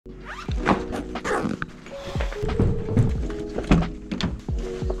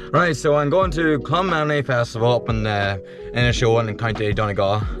Right, so I'm going to Clonmany Festival up in Inishowen in County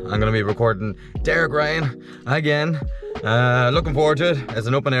Donegal. I'm going to be recording Derek Ryan again. Looking forward to it. It's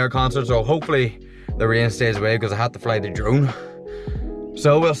an open air concert, so hopefully the rain stays away because I had to fly the drone.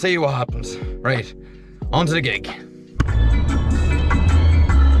 So we'll see what happens. Right, on to the gig.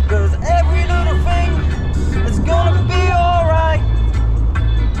 Cause every little thing is gonna be alright.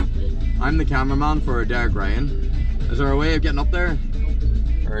 I'm the cameraman for Derek Ryan. Is there a way of getting up there?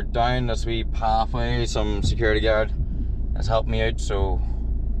 We're down this wee pathway. Some security guard has helped me out, so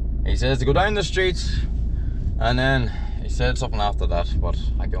he says to go down the streets, and then he said something after that, but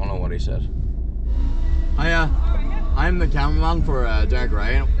I don't know what he said. Hiya, I'm the cameraman for Derek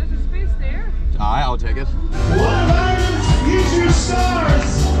Ryan. There's a space there. Aye, I'll take it. What of Ireland's future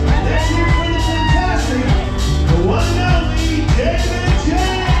stars? Then you're with the fantastic, the one and only David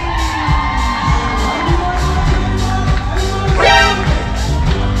James.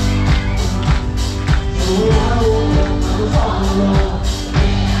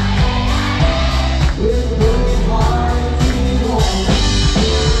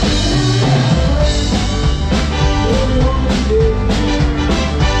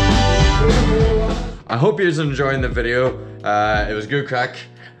 I hope you're enjoying the video. It was good crack.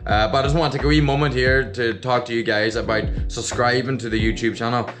 But I just want to take a wee moment here to talk to you guys about subscribing to the YouTube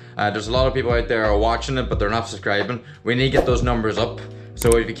channel. There's a lot of people out there are watching it, but they're not subscribing. We need to get those numbers up.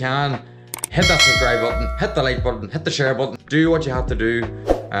 So if you can, hit that subscribe button, hit the like button, hit the share button. Do what you have to do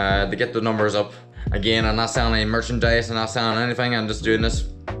to get the numbers up. Again, I'm not selling any merchandise, I'm not selling anything. I'm just doing this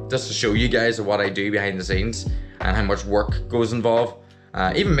just to show you guys what I do behind the scenes and how much work goes involved.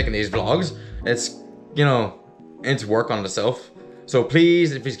 Even making these vlogs, it's, you know, it's work on itself. So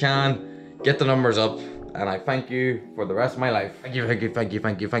please, if you can, get the numbers up, and I thank you for the rest of my life. Thank you, thank you, thank you,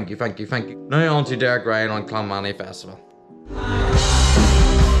 thank you, thank you, thank you, thank you. Now on to Derek Ryan on Clonmany Festival.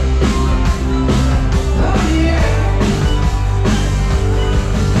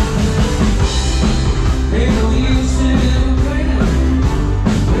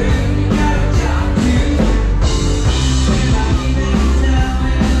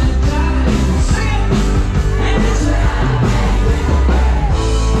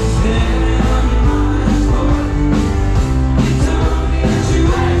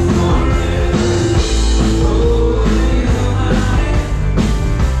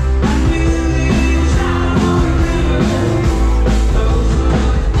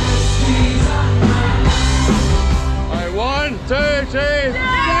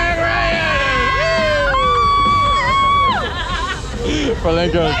 For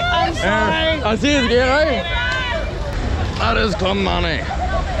Lincoln. I'm sorry. I'll see you again, right? That is Clonmany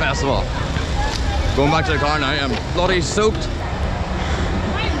Festival. Going back to the car now. I'm bloody soaked.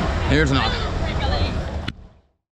 Here's not.